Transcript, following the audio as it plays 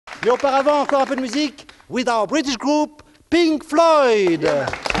Mais auparavant, encore un peu de musique with our British group, Pink Floyd. Yeah.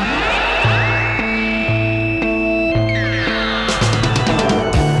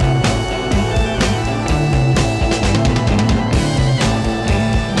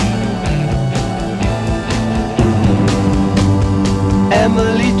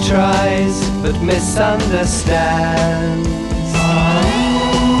 Emily tries but misunderstands.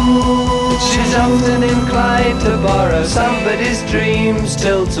 She's often inclined to borrow somebody's dreams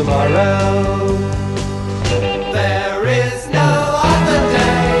till tomorrow. There is no other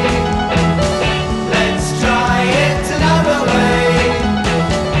day. Let's try it another way.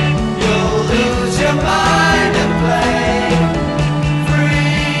 You'll lose your mind and play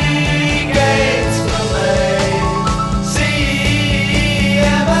free games for me. See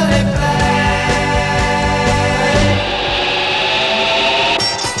Emily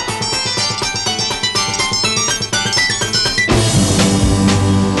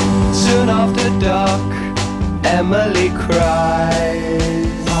Soon after dark, Emily cries,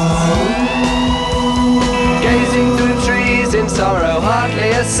 gazing through trees in sorrow, hardly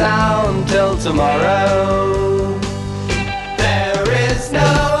a sound till tomorrow. There is no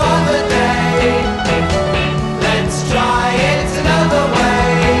other day. Let's try it another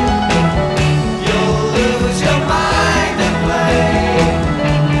way. You'll lose your mind and play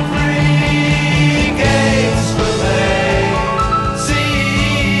free games for me.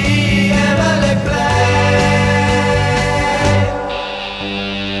 See Emily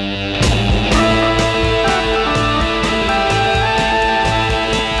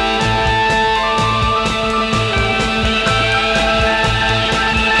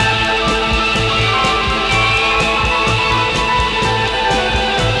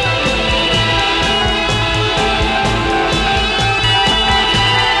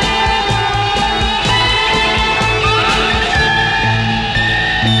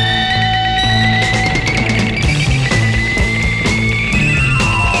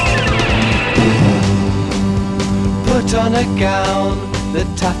Put on a gown that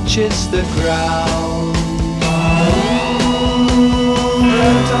touches the ground.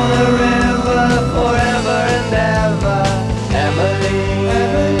 Float on a river forever and ever. Emily,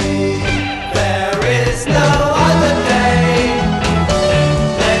 Emily. There is no other day.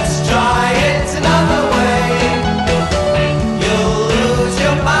 Let's try it another way. You'll lose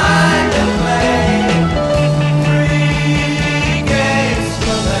your mind and play free games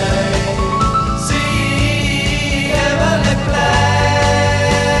for me. See Emily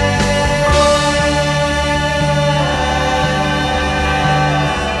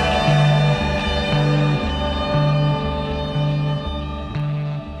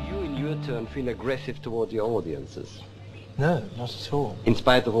You in your turn feel aggressive toward your audiences. No, not at all. In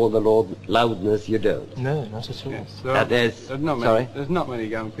spite of all the loudness, you don't. No, not at all. Yes, There's not many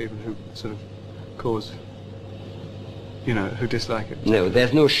young people who sort of cause, who dislike it. No,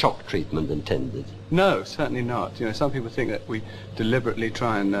 there's no shock treatment intended. No, certainly not. Some people think that we deliberately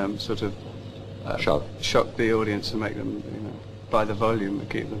try and shock the audience and make them, by the volume and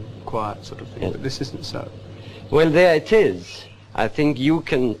keep them quiet, sort of thing. Yes. But this isn't so. Well, there it is. I think you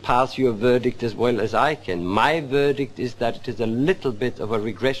can pass your verdict as well as I can. My verdict is that it is a little bit of a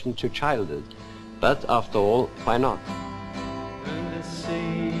regression to childhood. But after all, why not?